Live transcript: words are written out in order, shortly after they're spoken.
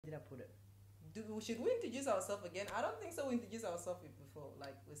did I put it? Should we introduce ourselves again? I don't think so. We introduced ourselves before.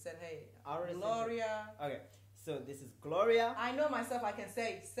 Like we said, hey, Already Gloria. Okay, so this is Gloria. I know myself. I can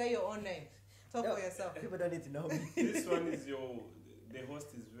say your own name. Talk for yourself. People don't need to know me. This one is the host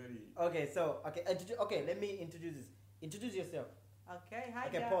is very. Okay, so okay, let me introduce this. Introduce yourself. Okay, hi.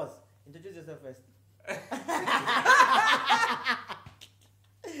 Okay, guys. pause. Introduce yourself first.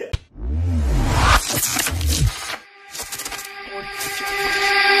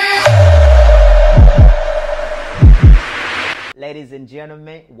 Ladies and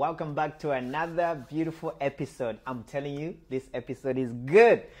gentlemen, welcome back to another beautiful episode. I'm telling you, this episode is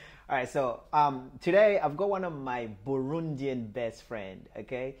good. All right, so today I've got one of my Burundian best friend.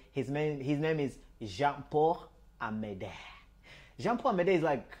 Okay, his name is Jean-Paul Amede. Jean-Paul Amede is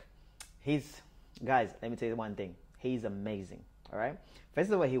like, guys. Let me tell you one thing. He's amazing. All right.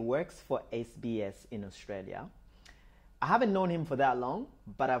 First of all, he works for SBS in Australia. I haven't known him for that long,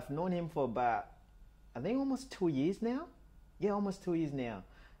 but I've known him for about, I think, almost 2 years now. Yeah, almost 2 years now.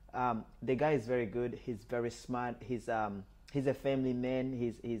 The guy is very good. He's very smart. He's a family man.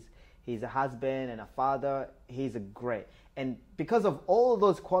 He's a husband and a father. He's a great. And because of all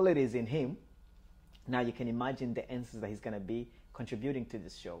those qualities in him, now you can imagine the answers that he's gonna be contributing to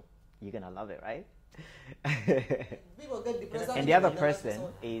this show. You're gonna love it, right? People get depressed. And the other person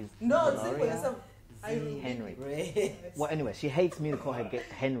is Gloria Henry. Well, anyway, she hates me to call her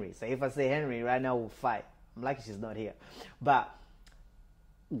Henry. So if I say Henry right now, we'll fight. I'm lucky she's not here. But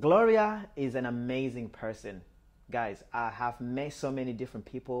Gloria is an amazing person. Guys, I have met so many different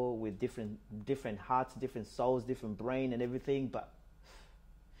people with different hearts, different souls, different brain and everything. But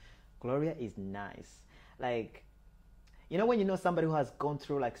Gloria is nice. Like, you know when you know somebody who has gone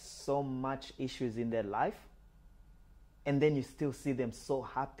through like so much issues in their life, and then you still see them so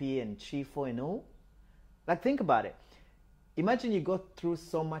happy and cheerful and all? Like, think about it. Imagine you go through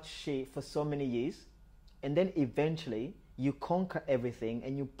so much shit for so many years, and then eventually you conquer everything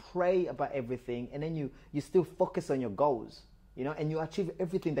and you pray about everything, and then you still focus on your goals, you know, and you achieve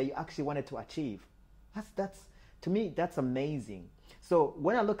everything that you actually wanted to achieve. That's to me, that's amazing. So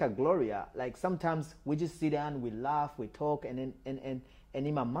when I look at Gloria, like sometimes we just sit down, we laugh, we talk, and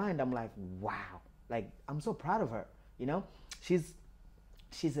in my mind I'm like, wow, like I'm so proud of her. You know, she's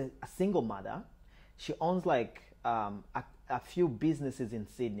a single mother. She owns like a few businesses in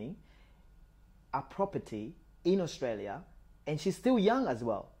Sydney, a property in Australia, and she's still young as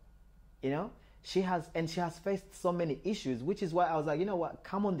well. You know, she has faced so many issues, which is why I was like, you know what,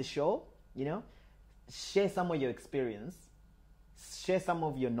 come on the show, you know, share some of your experience, share some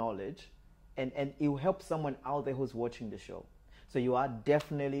of your knowledge, and it will help someone out there who's watching the show. So you are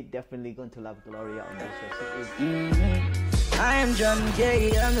definitely going to love Gloria on this show. I am John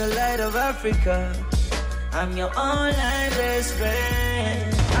K, I'm the light of Africa. I'm your online best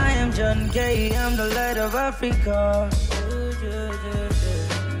friend. I am John K, I'm the light of Africa.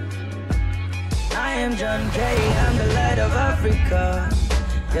 I am John K, I'm the light of Africa.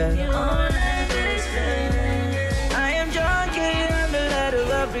 Yeah. Your online best friend. I am John K, I'm the light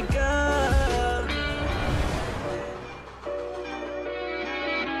of Africa.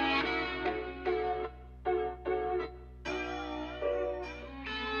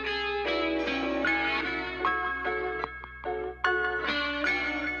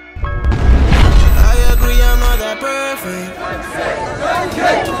 Perfect.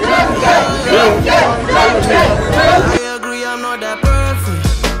 I agree, I'm not that perfect.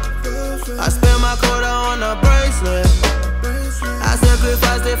 I spend my quota on a bracelet. I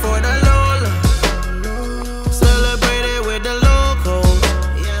sacrificed it for the Lola. Celebrated with the locals.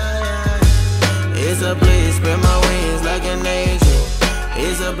 It's a bliss, spread my wings like an angel.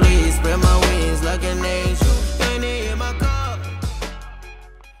 It's a bliss, spread my wings like an angel. Ain't it in my car?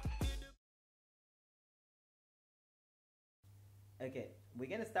 Okay, we're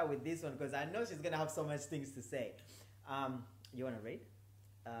gonna start with this one because I know she's gonna have so much things to say. You wanna read?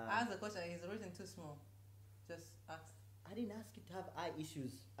 I asked the question. Is the written too small? Just ask. I didn't ask you to have eye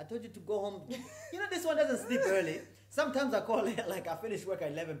issues. I told you to go home. You know this one doesn't sleep early. Sometimes I call her, like I finish work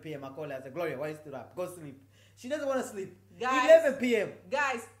at 11 p.m. I call her. I say, Gloria, why you still up? Go sleep. She doesn't want to sleep. Guys, 11 p.m.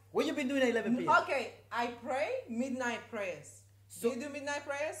 Guys, what you been doing at 11 p.m.? Okay, I pray midnight prayers. So, do you do midnight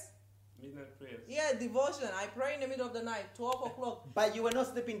prayers? Midnight prayers. Yeah, devotion. I pray in the middle of the night, 12 o'clock. But you were not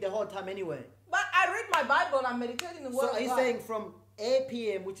sleeping the whole time anyway. But I read my Bible. I'm meditating the word of God. So are you saying from 8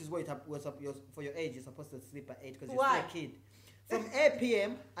 p.m., which is what for your age, you're supposed to sleep at 8 because you're still a kid. From 8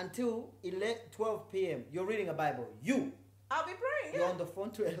 p.m. until 12 p.m., you're reading a Bible. I'll be praying. You're on the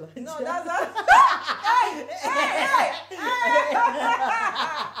phone to Elijah. No, that's not. hey!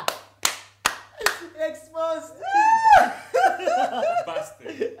 Exposed.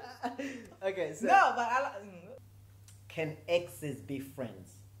 Busted. Okay, so No, but can exes be friends?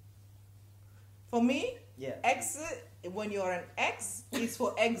 for me, Yeah. exit, when you're an ex, is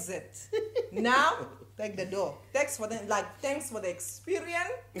for exit. Now, take the door. Thanks for the experience.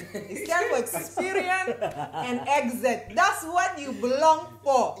 It stands for experience and exit. That's what you belong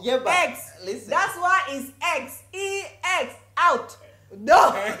for. Yeah, but X. listen. That's why it's X. E-X. Out.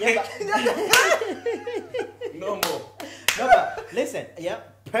 No. Yeah, No more. no, but listen. Yeah.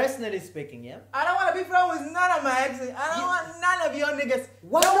 Personally speaking, yeah. I don't want to be friends with none of my exes. I don't want none of your niggas.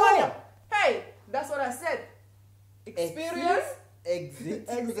 Why Don't want not? them. Hey, that's what I said. Experience. Exit.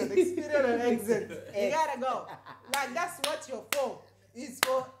 Exit, experience and exit. You Ex- gotta go. Like that's what you're for. It's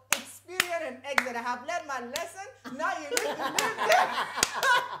for experience and exit. I have learned my lesson. Now you need to live there.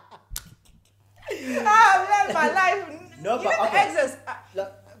 I have learned my life. No, You but need to okay. exit.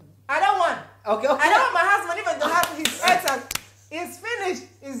 Look, I don't want. okay. I don't want my husband even to have his exes. It's finished.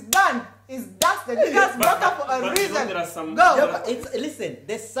 It's done. It's dusted. You guys broke up for a but reason. there are some- Go. Yeah, but it's listen.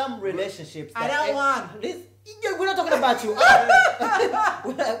 There's some relationships. I that don't want. We're not talking about you.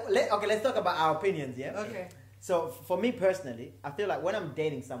 Okay, let's talk about our opinions. Yeah. Okay. So for me personally, I feel like when I'm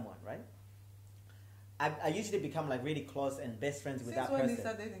dating someone, right, I usually become like really close and best friends with Since that when person. did you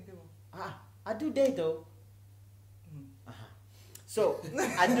start dating people? I do date though. So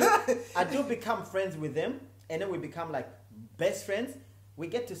I do become friends with them, and then we become like best friends. We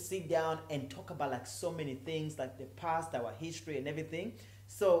get to sit down and talk about like so many things, like the past, our history, and everything.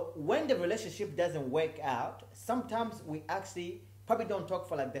 So when the relationship doesn't work out, sometimes we actually probably don't talk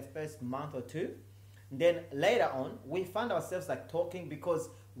for like the first month or two. Then later on, we find ourselves like talking because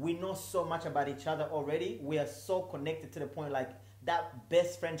we know so much about each other already. We are so connected to the point like that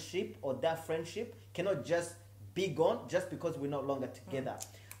best friendship or that friendship cannot just be gone just because we're no longer together.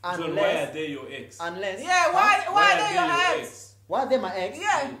 John, why are they your ex? Unless Yeah, why are they your ex? Why are they my ex?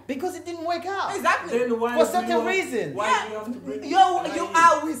 Yeah. Because it didn't work out. Exactly. Then why For do certain you- reasons. Why Yeah, do you have to bring you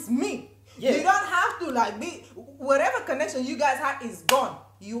are with me. Yeah. You don't have to like be whatever connection you guys had is gone.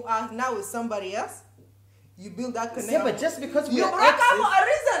 You are now with somebody else. You build that connection. Yeah, but just because we you are broke up exes, for a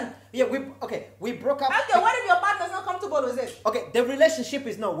reason. yeah, we broke up. Okay, what if your partner's not comfortable with it? Okay, the relationship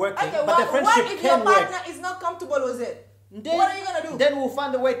is not working, Okay, but the what friendship if your can work. partner is not comfortable with it? Then, What are you gonna do? Then we'll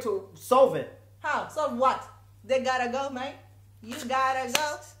find a way to solve it. How? So what? They gotta go, man. You gotta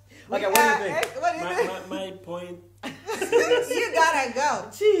go. Okay, what do you think? What do you think? my point. You gotta go.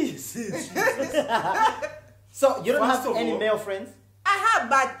 Jesus. So you don't First have of any all- male friends? I have,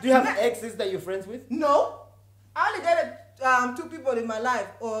 but Do you have exes that you're friends with? No, I only dated 2 people in my life.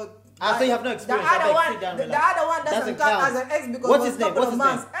 Or So you have no experience. The other Like, one, sit down, the relax. other one doesn't Doesn't count count. as an ex because What's it was his name? couple What's of his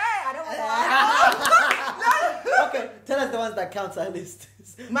months. name? Hey, I don't want Okay, tell us the ones that count at least.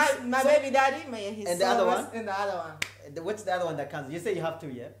 my baby daddy, his And the son other was- one? and the other one. What's the other one that counts? You say you have 2,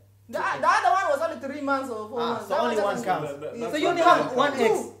 yeah? The other one was only 3 months or 4 months. So That only was one just- counts. That's So you what only that have one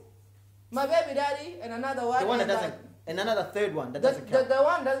counts. ex. My baby daddy and another one. The one that and doesn't, and another third one that the, doesn't the, count. the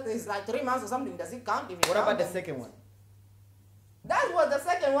one that is like 3 months or something. Does it count? If it What about count, the then- second one? That was the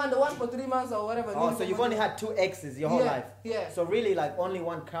second one, the one for 3 months or whatever. Oh, so you've only had 2 exes your whole Yeah, life. yeah. So really, like only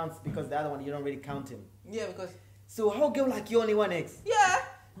one counts because the other one you don't really count him. Yeah, because So how girl like you only one ex? yeah,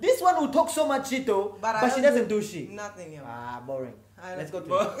 This one will talk so much shit though, but, but she doesn't do shit. Nothing. Yeah. Boring. I Let's go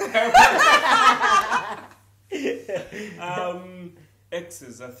don't- to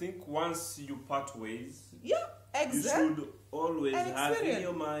Exes, I think once you part ways, Yeah, you exactly. should always And have in experience.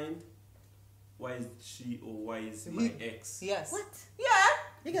 your mind, why is she or why is my He- ex? Yes. What? Yeah.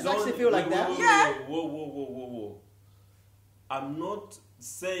 You guys Don't- actually feel like wait, that? wait, Yeah. wait, whoa. I'm not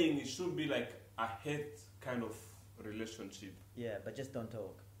saying it should be like a hate kind of relationship. Yeah, but just don't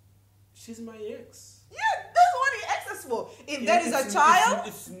talk. She's my ex. Yeah, that's what he asks for. If there is a child,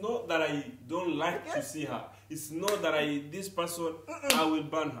 It's not that I don't like to see her. It's not that this person, I will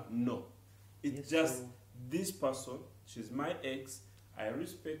ban her. No. It's Yes, just so- this person, she's my ex. I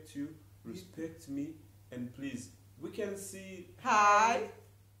respect you, respect me, and please, we can see. hi,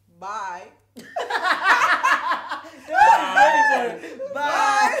 bye.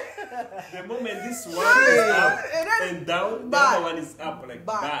 Bye. The moment this one is up And then and down, the bye. other one is up like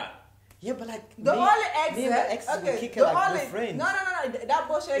Bye. bad. Yeah, but like The me, only me and my exit, exes will okay, kick the it like only, we're friends. no, that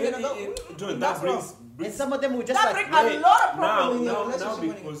bullshit ain't gonna go. John, That's that brings, wrong. And brings some of them will just That like brings a lot of now, problems in your now relationship. when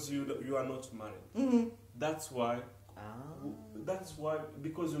you- because you are not married. Mhm. That's why. That's why,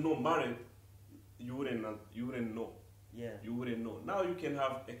 because you're not married, you wouldn't know. yeah. You wouldn't know. Now you can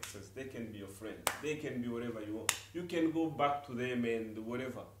have exes. They can be your friend. They can be whatever you want. You can go back to them and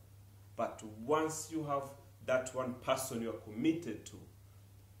whatever. But once you have that one person you are committed to,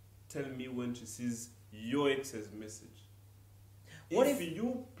 tell me when she sees your ex's message. If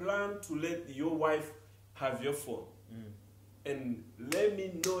you plan to let your wife have your phone, and let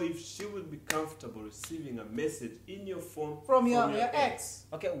me know if she would be comfortable receiving a message in your phone from your ex.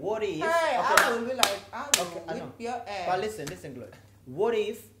 Okay, what if? Hey, okay, I will be like, I will whip your ass. But listen, Gloria. What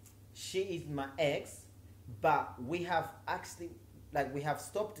if she is my ex, but we have actually, like, we have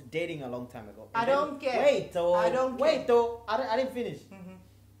stopped dating a long time ago? I don't care. Wait, though. I don't care. Wait, though. I didn't finish.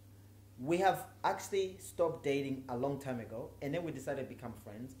 We have actually stopped dating a long time ago, and then we decided to become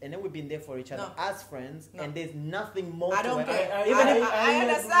friends, and then we've been there for each other as friends, and there's nothing more I to don't it. care. I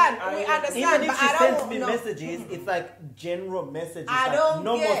understand. We understand. Even if but she I sends don't me know. messages, it's like general messages. I like don't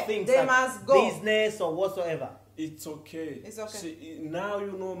no care. more things They like must go. business or whatsoever. It's okay. It's okay. Now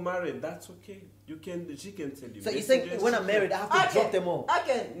you know married. That's okay. You can. She can tell you. So you say when I'm married, I have to drop them all.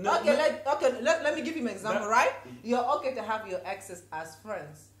 Okay. Let me give you an example. Right? You're okay to have your exes as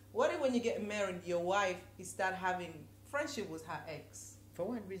friends. What if when you get married, your wife start having friendship with her ex? For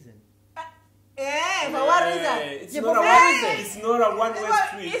what reason? For what reason? It's not a one-way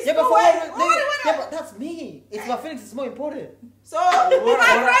street. Yeah, but for what? Yeah, but that's me. It's my feelings. It's more important. So be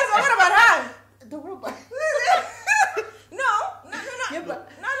my friends. What about her? Don't worry about No. Yeah, but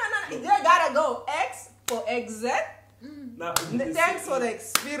They gotta go. X for exit. Now, Thanks for the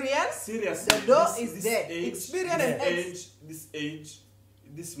experience. Seriously, The door is there. Experience and age.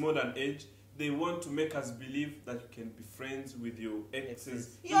 This modern age, they want to make us believe that you can be friends with your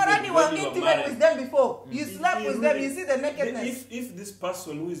exes. You already were intimate with them before. You slept with them. You see the nakedness. If this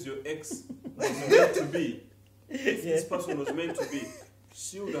person who is your ex was meant to be, this person was meant to be,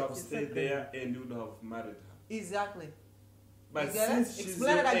 she would have stayed there and you would have married her. Exactly. But since she's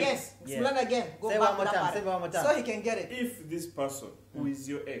explain your it again. ex, Explain it again. Go say back one more time. Say one more time. so he can get it. if this person who is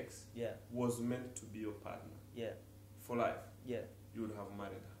your ex Yeah. was meant to be your partner Yeah. for life, Yeah. you would have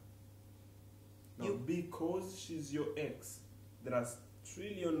married her. Now, because she's your ex, there are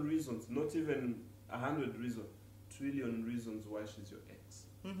trillion reasons, not even 100 reasons, trillion reasons why she's your ex.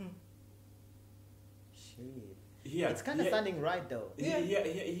 Shit. Here, It's kind of sounding right though. Here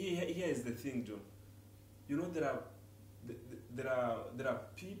is the thing, John. You know there are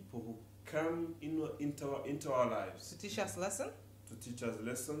people who come into our lives To teach us lesson. to teach us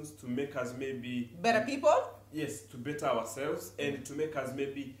lessons, to make us maybe Better people. yes, to better ourselves, and to make us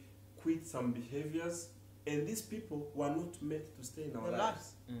maybe quit some behaviors. And these people were not meant to stay in our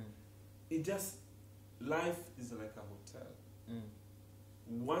lives. It just, life is like a hotel.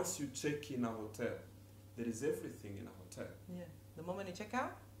 Once you check in a hotel, there is everything in a hotel. Yeah. The moment you check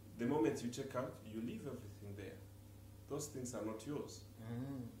out. The moment you check out, you leave everything there. Those things are not yours.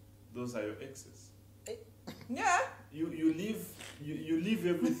 Those are your exes. Yeah. You leave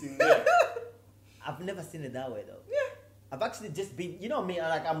everything there. I've never seen it that way though. Yeah. I've actually just been, you know me,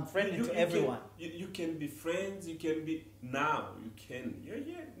 like I'm friendly to everyone. You can be friends. You can be now. You can.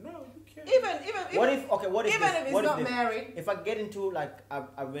 No, you can. Even What if even this, if it's what not if this? married. If I get into like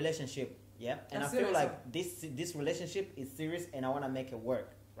a relationship, yeah, and A I feel serious like this relationship is serious and I want to make it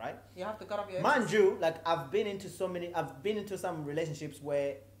work, right? You have to cut off your Mind you, like I've been into some relationships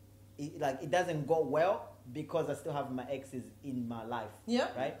where it doesn't go well because I still have my exes in my life. Yeah.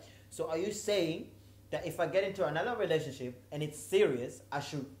 Right? So are you saying that if I get into another relationship and it's serious, I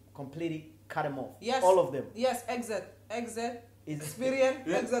should completely cut them off? Yes. All of them. Yes, exit. Experience,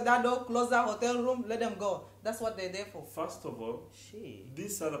 exit that door, close that hotel room, let them go. That's what they're there for. First of all,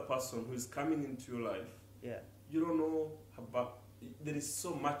 this other person who is coming into your life, you don't know about. There is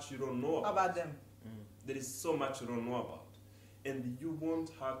so much you don't know about them. There is so much you don't know about, and you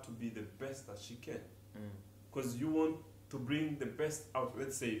want her to be the best that she can, because you want to bring the best out.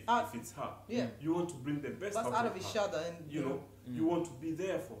 Let's say if it's her, you want to bring the best out of each other, and you want to be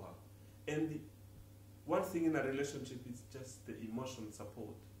there for her. And one thing in a relationship is just the emotional support,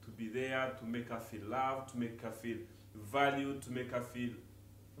 to be there, to make her feel loved, to make her feel valued, to make her feel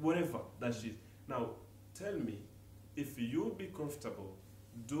whatever that she is. Now, tell me, if you'll be comfortable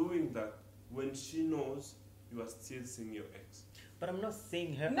doing that when she knows you are still seeing your ex. But I'm not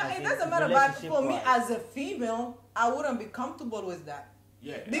seeing her. No, it doesn't matter. But for me, as a female, I wouldn't be comfortable with that.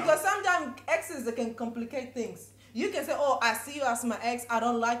 Yeah. Because sometimes exes, they can complicate things. You can say, "Oh, I see you as my ex. I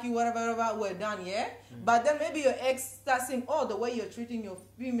don't like you. Whatever. We're done." Yeah. But then maybe your ex starts saying, "Oh, the way you're treating your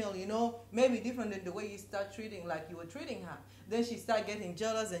female, maybe different than the way you start treating like you were treating her." Then she start getting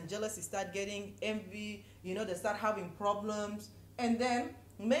jealous, and jealousy start getting envy. They start having problems, and then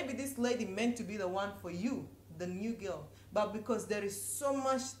maybe this lady meant to be the one for you, the new girl, but because there is so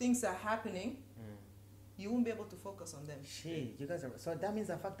much things are happening, you won't be able to focus on them. Shit, you guys are. So that means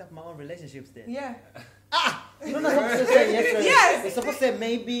I fucked up my own relationships then. Yeah. You're not supposed to say yes. Yes. You're supposed to say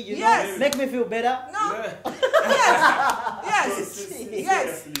maybe. Yes. Make me feel better. No. Yes.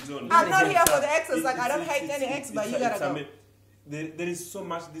 Seriously, John. I'm not here for the exes. Like, I don't hate any ex, but you gotta go. There is so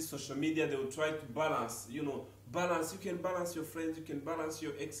much this social media. They will try to balance. You know, balance. You can balance your friends. You can balance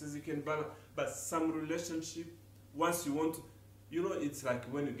your exes. You can balance. But some relationship, once you want to, you know, it's like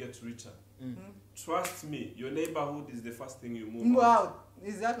when you get richer. Trust me, your neighborhood is the first thing you move. Wow.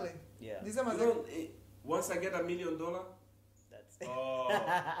 Exactly. Yeah. This is Once I get $1 million, That's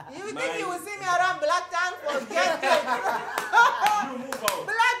you think you will see me around Blacktown? Forget it. you move out.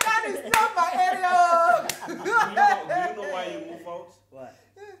 Blacktown is not my area. Do you know why you move out? What?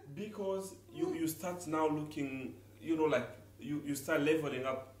 Because you start now looking, you know, like you start leveling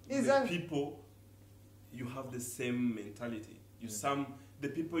up Exactly. with people. You have the same mentality. The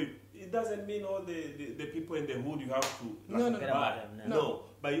people. It doesn't mean all the people in the hood you have to No. buy. No,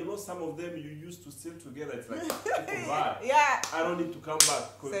 but you know, some of them you used to still together. It's like people buy. Yeah. I don't need to come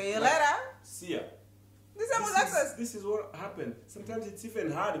back. See you later. See ya. This is what happened. Sometimes it's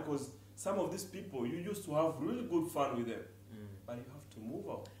even hard because some of these people you used to have really good fun with them, but you have to move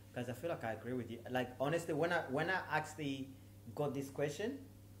out. Because I feel like I agree with you. Like, honestly, when I actually got this question,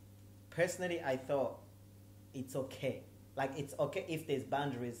 personally, I thought it's okay. Like, it's okay if there's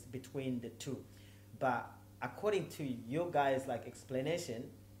boundaries between the two. But according to your guys' like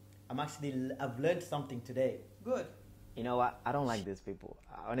explanation, I've learned something today. Good. You know what? I don't like these people.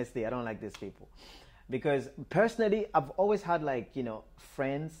 Honestly, I don't like these people. Because personally, I've always had, like, you know,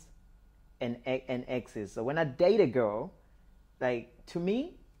 friends and exes. So when I date a girl, like, to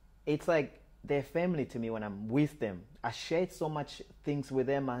me, it's like they're family to me when I'm with them. I share so much things with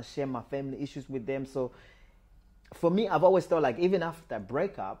them. I share my family issues with them. So for me, I've always thought, like, even after a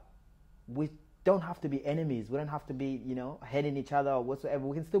breakup, we don't have to be enemies. We don't have to be, you know, hating each other or whatsoever.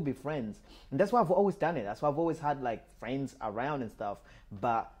 We can still be friends. And that's why I've always done it. That's why I've always had, like, friends around and stuff.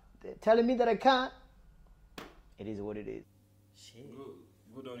 But telling me that I can't, it is what it is. Shit.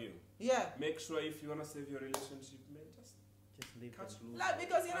 Good on you. Yeah. Make sure if you want to save your relationship, man, just leave cut them. loose. Like,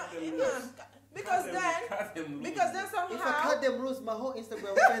 because Cut them loose. somehow. If I cut them loose, my whole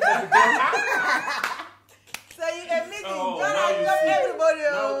Instagram friends will be gone. So you admit Oh, God, now I you love see. everybody.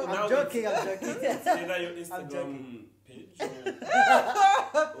 Now I'm joking. It's either your Instagram joking. page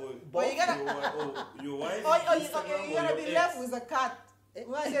But you gotta, or your wife. you gotta be left with a cat. You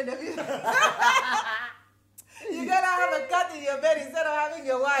gotta have a cat in your bed instead of having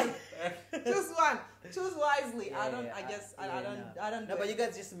your wife. Choose one. Choose wisely. I don't. No, but you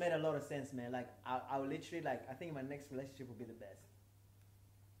guys just made a lot of sense, man. Like, I will literally, like, I think my next relationship will be the best.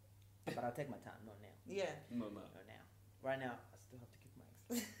 But I'll take my time. Not now. Yeah. No. Not now. Right now, I still have to keep my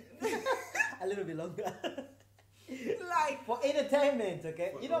ex. A little bit longer. Like, for entertainment,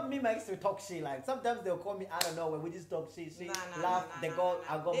 okay? You know, me and my ex, we talk shit. Like, sometimes they'll call me out of nowhere. We just talk shit, laugh. They go,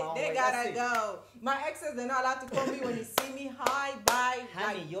 I go my own way. They gotta go. My exes, they're not allowed to call me when you see me. Hi, bye.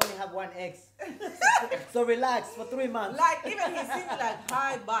 Honey, like, you only have one ex. So relax for 3 months. Like, even he see me like,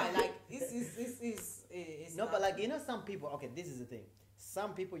 hi, bye. Like, it's no, not. but like, you know, some people, okay, this is the thing.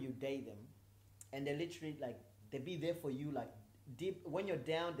 Some people, you date them, and they literally, like, they be there for you, like, deep. When you're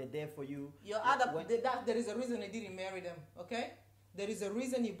down, they're there for you. There is a reason he didn't marry them, okay? There is a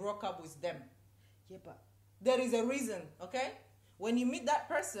reason he broke up with them. Yeah, but there is a reason, okay? When you meet that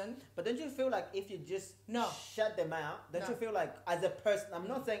person, but don't you feel like if you just shut them out, don't you feel like as a person? I'm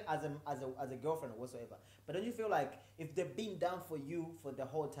not saying as a girlfriend or whatsoever, but don't you feel like if they've been down for you for the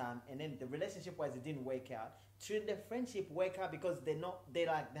whole time, and then the relationship wise it didn't work out, should the friendship work out because they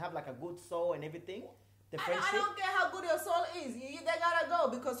have like a good soul and everything? The friendship. I don't care how good your soul is. They gotta go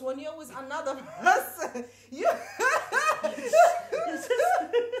because when you're with another person, you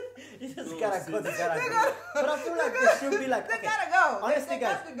just gotta go. They gotta go. But I feel like they should be like. They gotta go. Honestly, they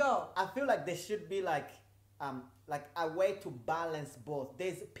guys, got to go. I feel like there should be like a way to balance both.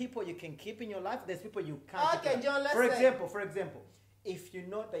 There's people you can keep in your life. There's people you can't. Okay, John. Let's for example, if you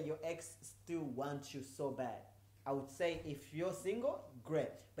know that your ex still wants you so bad, I would say if you're single, great.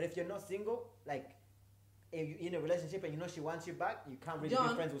 But if you're not single, like, if you're in a relationship and you know she wants you back, you can't really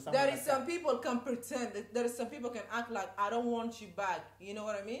be friends with someone. There is some people can pretend. There is some people can act like I don't want you back. You know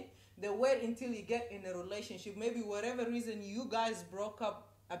what I mean? They wait until you get in a relationship. Maybe whatever reason you guys broke up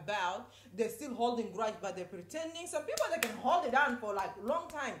about, they're still holding grudge, but they're pretending. Some people, they can hold it down for like a long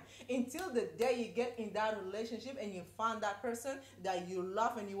time until the day you get in that relationship and you find that person that you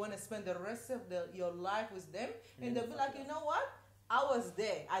love and you want to spend the rest of your life with them, and they'll be like, you know what? I was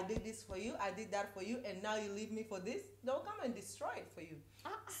there. I did this for you. I did that for you. And now you leave me for this. They'll come and destroy it for you.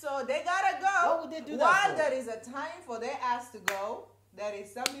 So they gotta go. Why would they do that While for? there is a time for their ass to go, there is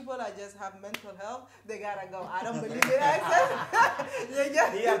some people that just have mental health. They gotta go. I don't believe it.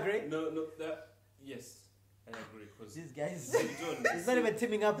 Do you agree? No. Yes, I agree. Because These guys, John, it's not even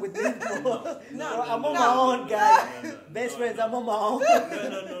teaming up with me. No, I'm on my own, guys. Best friends, I'm on my own.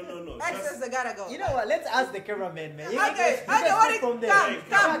 No. Exes, they gotta go. You know what? Let's ask the cameraman, man. Okay, Come,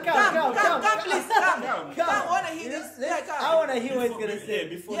 please, come. Wanna hear this? Yeah, come. I wanna hear what he's gonna say.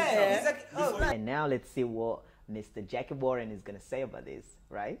 Before And now let's see what Mr. Jackie Warren is gonna say about this,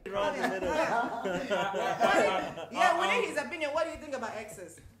 right? Yeah, we need his opinion. What do you think about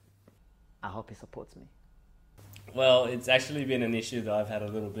exes? I hope he supports me. Well, it's actually been an issue that I've had a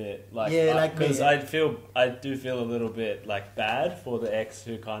little bit, because I do feel a little bit like bad for the ex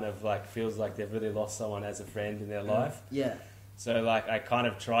who kind of like feels like they've really lost someone as a friend in their life. Yeah. So like I kind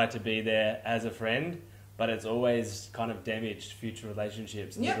of try to be there as a friend, but it's always kind of damaged future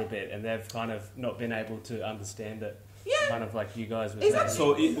relationships a little bit, and they've kind of not been able to understand it. Yeah. Kind of like you guys were Exactly.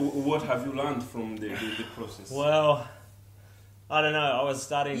 saying. So, what have you learned from the process? Well, I don't know. I was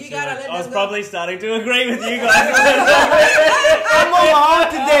probably starting to agree with you guys. I'm on my own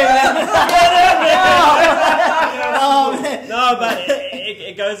today, man. No, but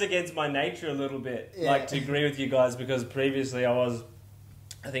it goes against my nature a little bit, like to agree with you guys, because previously I was,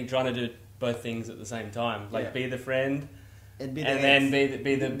 I think, trying to do both things at the same time, like be the friend, and then be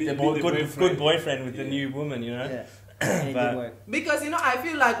the good boyfriend with the new woman, you know. Yeah. But, because I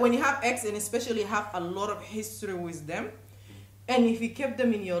feel like when you have ex, and especially have a lot of history with them, and if you keep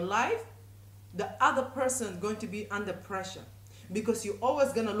them in your life, the other person is going to be under pressure, because you're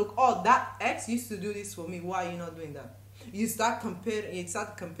always gonna look, oh, that ex used to do this for me, why are you not doing that? You start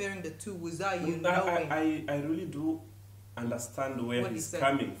comparing the two without you knowing. I really do understand where he's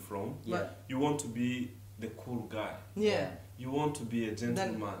coming from. Yeah. You want to be the cool guy. Yeah. You want to be a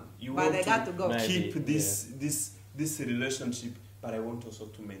gentleman. You but want they got to go. keep this relationship, but I want also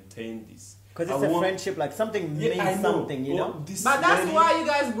to maintain this. Because it's a friendship, like something means something, you know? But that's why you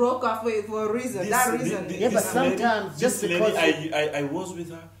guys broke up for a reason. That reason. But sometimes just because... I was with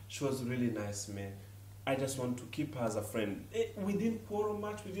her, she was really nice, man. I just want to keep her as a friend. We didn't quarrel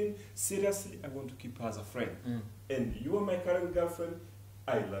much, seriously, I want to keep her as a friend. And you are my current girlfriend,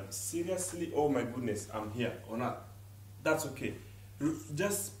 I love you. Seriously, oh my goodness, I'm here or not. That's okay.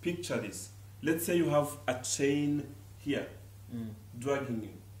 Just picture this. Let's say you have a chain here, dragging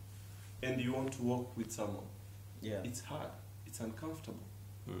you, and you want to walk with someone. Yeah. It's hard. It's uncomfortable.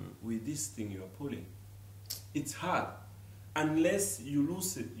 With this thing you are pulling. It's hard. Unless you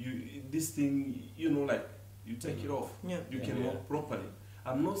lose it, this thing, like, you take it off. Yeah. You can walk properly.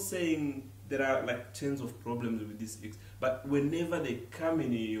 I'm not saying there are like tons of problems with this ex, but whenever they come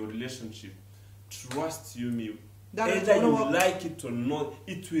in your relationship, trust me, either you like it or not,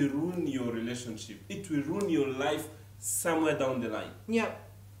 it will ruin your relationship. It will ruin your life somewhere down the line. Yeah.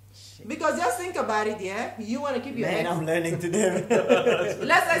 Because just think about it, you want to keep your ex. I'm learning today.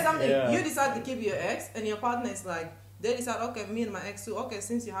 Let's say something. You decide to keep your ex, and your partner is like, they decide, okay, me and my ex too. Okay,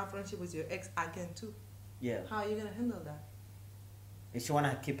 since you have friendship with your ex, I can too. Yeah. How are you gonna handle that? If she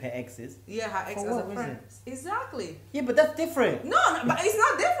wanna keep her exes. Yeah, her ex as a friend. Exactly. Yeah, but that's different. No, but it's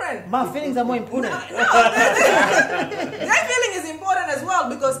not different. My feelings are more important. Their feeling is important as well,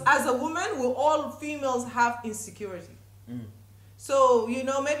 because as a woman, all females have insecurity. So,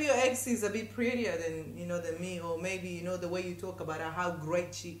 maybe your ex is a bit prettier than, than me, or maybe, the way you talk about her, how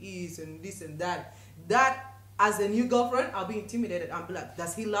great she is, and this and that. That, as a new girlfriend, I'll be intimidated. I'll be like,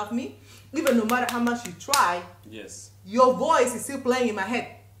 does he love me? Even no matter how much you try, your voice is still playing in my head.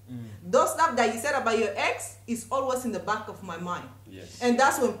 Those stuff that you said about your ex is always in the back of my mind. And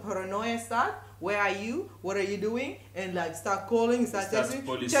that's when paranoia starts. Where are you? What are you doing? And like start calling, start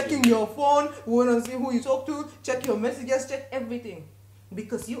texting, checking your phone, want to see who you talk to, check your messages, check everything.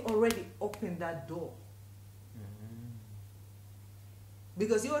 Because you already opened that door.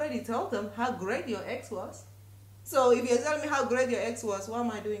 Because you already told them how great your ex was. So if you're telling me how great your ex was, what am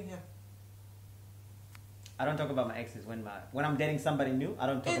I doing here? I don't talk about my exes when I'm dating somebody new. I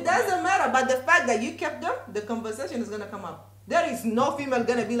don't talk It about doesn't matter, but the fact that you kept them, the conversation is gonna come up. There is no female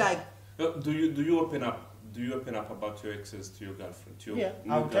gonna be like, do you open up? Do you open up about your exes to your girlfriend?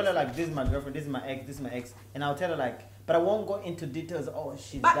 I'll tell her like, this is my girlfriend, this is my ex, this is my ex, and I'll tell her like, but I won't go into details. Oh,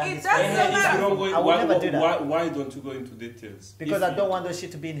 she's but done it this. doesn't matter. I will never do that. Why don't you go into details? Because I don't want those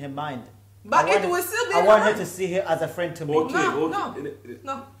shit to be in her mind. But it will still be. I want her to see her as a friend to me.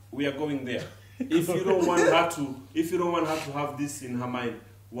 No. We are going there. If you don't want her to have this in her mind,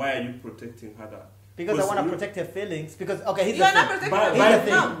 why are you protecting her? Because I want to protect her feelings. Because here's You're not the thing.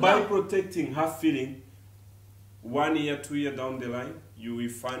 protecting By protecting her feeling, 1 year, 2 years down the line, you will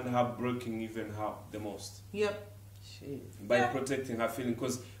find her breaking even her the most. Yep. By protecting her feeling,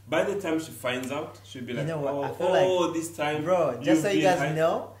 because by the time she finds out, she'll be like, I feel this time, bro. Just so you guys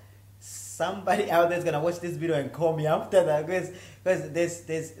know, somebody out there is gonna watch this video and call me after that because there's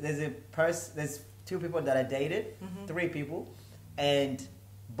two people that I dated, 3 people, and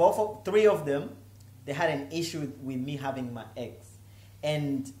three of them, they had an issue with me having my ex.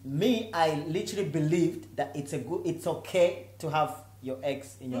 And me, I literally believed that it's okay to have your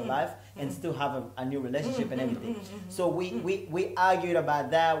ex in your life and still have a new relationship and everything. So we argued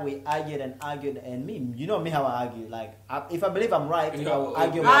about that. We argued, and me, you know me how I argue. Like if I believe I'm right, I will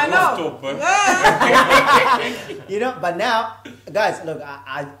argue. I know. You know, but now, guys, look,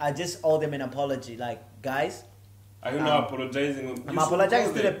 I just owe them an apology. Like, guys. Are you not apologizing? I'm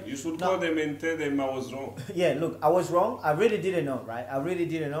apologizing to them. You should call them and tell them I was wrong. Yeah, look, I was wrong. I really didn't know, right? I really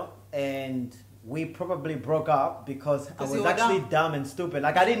didn't know. And we probably broke up because I was actually dumb and stupid.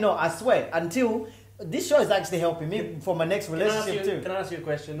 Like, I didn't know, I swear, until this show is actually helping me for my next relationship too. Can I ask you a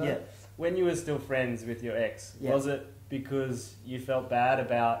question though? Yeah. When you were still friends with your ex, Yeah. was it because you felt bad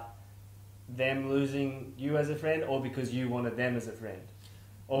about them losing you as a friend, or because you wanted them as a friend?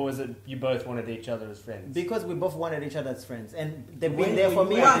 Or was it you both wanted each other as friends? Because we both wanted each other as friends. And they've been there for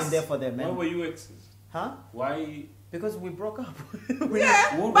me, I've been there for them, man. Why were you exes? Huh? Why? Because we broke up. Yeah, but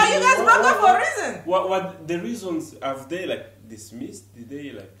you guys broke up for a reason. What the reasons, have they like dismissed? Did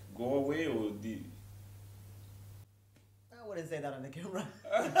they like go away, or did... I wouldn't say that on the camera.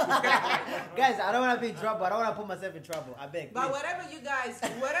 Guys, I don't want to be in trouble. I don't want to put myself in trouble. I beg. But whatever the reason you guys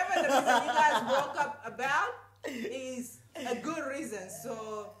broke up about is a good reason.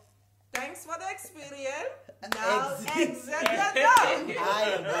 So thanks for the experience. Now exit the door.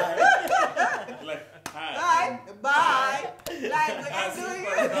 Like, Hi. Bye. Like, we ain't doing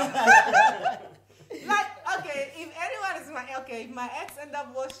it. Like, okay, if anyone is if my ex end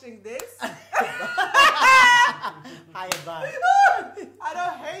up watching this, Hi, bye. I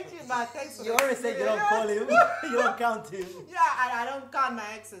don't hate you, but thanks for You always say you don't call him. You don't count him. Yeah, I don't count my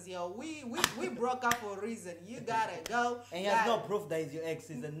exes, yo. We broke up for a reason. You gotta go. And he has no proof that he's your ex.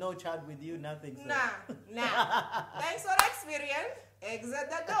 He's a no chat with you, nothing. So. Nah. Thanks for the experience. Exit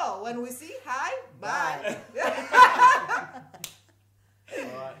the door. When we see, hi, bye.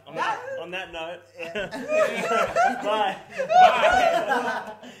 Alright. On that note, Bye.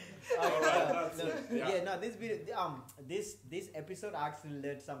 Alright, this video, this episode, I actually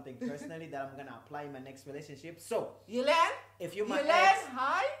learned something personally that I'm gonna apply in my next relationship. So You learn? if you're my You ex, learn?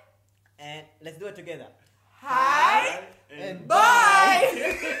 Hi, and let's do it together. hi, And bye.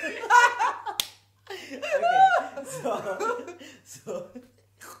 Okay, so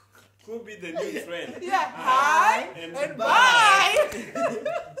could be the new friend. Yeah, hi and and bye. bye.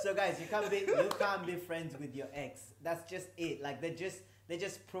 So guys, you can't be friends with your ex. That's just it. Like they just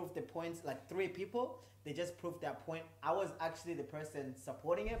proved the points. Like 3 people, they just proved that point. I was actually the person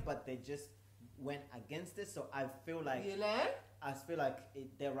supporting it, but they just went against it. So I feel like You learn?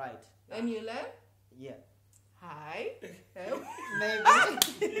 they're right. And you learn? Yeah. Hi. Maybe.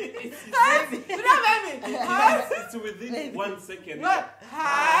 You know, baby. Hi. It's within 1 second. What?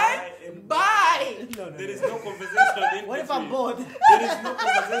 Hi. and Bye. No. There is no conversation in What between. if I'm bored? There is no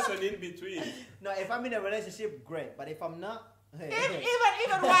conversation in between. No, if I'm in a relationship, great. But if I'm not, Even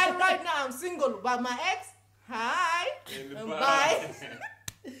while right now I'm single, but my ex, hi And and bye. bye.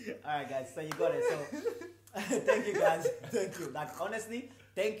 all right, guys. So you got it. So thank you, guys. Thank you. Like honestly,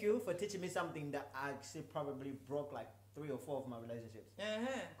 thank you for teaching me something that I actually probably broke like 3 or 4 of my relationships.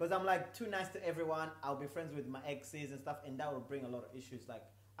 Because I'm like too nice to everyone. I'll be friends with my exes and stuff, and that will bring a lot of issues. Like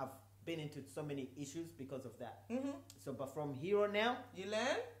I've been into so many issues because of that. So, but from here on now, You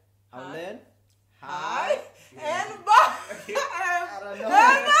learn? I'll Hi. learn. Hi and bye. I don't know.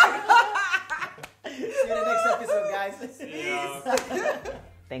 See you in the next episode, guys.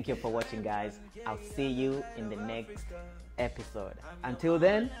 Thank you for watching, guys. I'll see you in the next episode. Until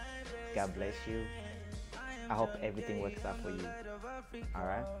then, God bless you. I hope everything works out for you.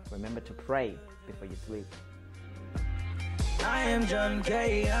 Alright? Remember to pray before you sleep. I am John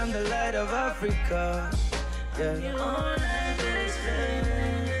K, I'm the light of Africa. Yeah.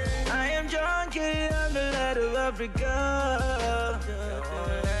 I am John K, I'm the light of Africa.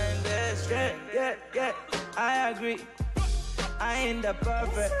 Yeah, I agree. I ain't the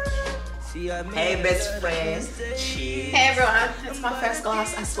perfect. See, I Hey, best friend. Cheese. Hey everyone, it's my first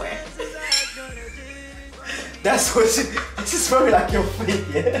glass, I swear. That's what this is probably like your feet,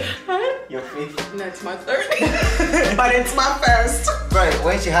 yeah? Your feet. No, it's my third. But it's my first. Right,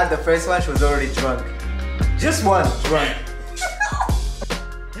 when she had the first one, she was already drunk. Just one, drunk.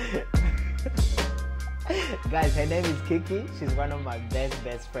 Guys, her name is Kiki. She's one of my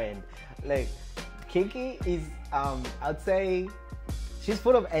best friends. Like, Kiki is, I'd say, she's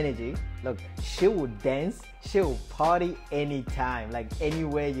full of energy. Look, she will dance, she will party anytime, like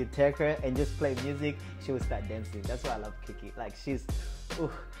anywhere you take her and just play music, she will start dancing. That's why I love Kiki. Like she's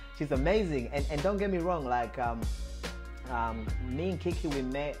amazing. And don't get me wrong, like me and Kiki, we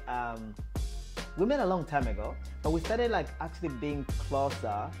met a long time ago, but we started like actually being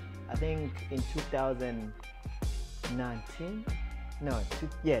closer, I think in 2019. No,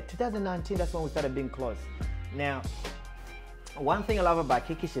 2019, that's when we started being close. Now, one thing I love about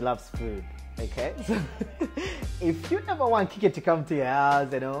Kiki, she loves food, okay? So, if you ever want Kiki to come to your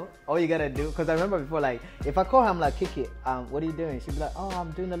house, you know, all you gotta do, because I remember before, like, if I call her, I'm like, Kiki, what are you doing? She'd be like, oh,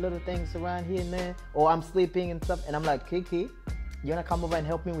 I'm doing the little things around here and there, or I'm sleeping and stuff, and I'm like, Kiki, you wanna come over and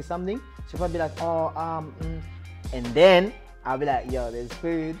help me with something? She'll probably be like, oh, and then I'll be like, yo, there's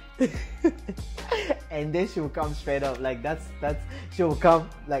food. And then she'll come straight up. Like she'll come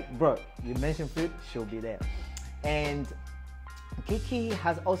like, bro, you mentioned food, she'll be there. And Kiki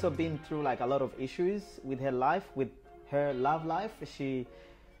has also been through like a lot of issues with her life, with her love life. She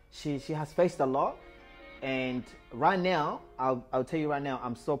has faced a lot. And right now, I'll tell you right now,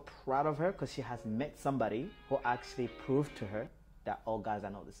 I'm so proud of her because she has met somebody who actually proved to her that all guys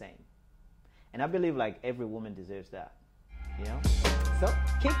are not the same. And I believe like every woman deserves that. You know? So,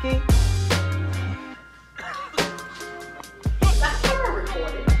 Kiki. That camera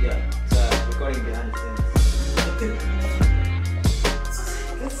recording? Yeah, it's recording behind the scenes.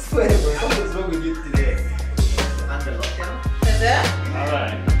 I swear, bro, something's wrong with you today. Under lockdown? Is it?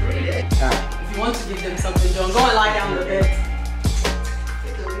 Alright. If you want to give them something, John, go and lie down on the bed.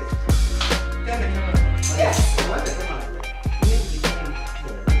 Yes.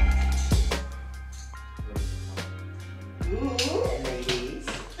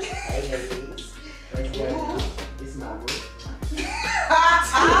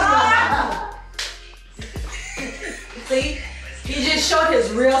 See, he just showed his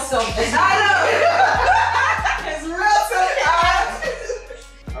real self. I know. His real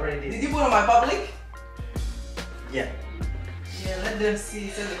self. Already. Did you put on my public? Yeah. Yeah, let them see.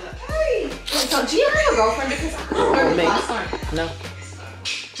 So they're like, hey. Wait, so do you have a girlfriend? Because I couldn't hear you last time. No.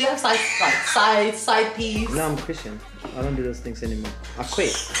 Do you have side piece? No, I'm Christian. I don't do those things anymore. I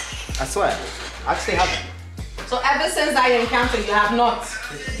quit. I swear. I actually haven't. So ever since that encounter, you have not.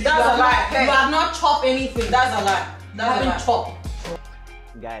 That's a lie. You have not chopped anything. That's a lie. You haven't chopped.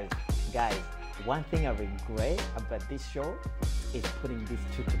 Guys, one thing I regret about this show is putting these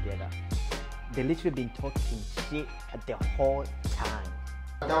two together. They literally been talking shit the whole time.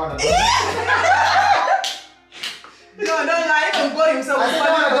 No, don't lie. Even God himself was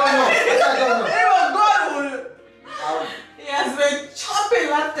Even God would. He has been chopping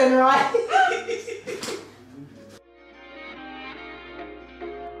left and right.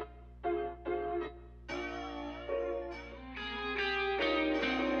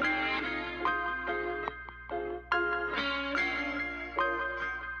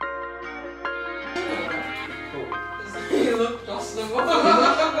 You look trustable.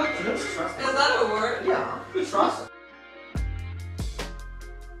 Is that a word? Yeah, trust.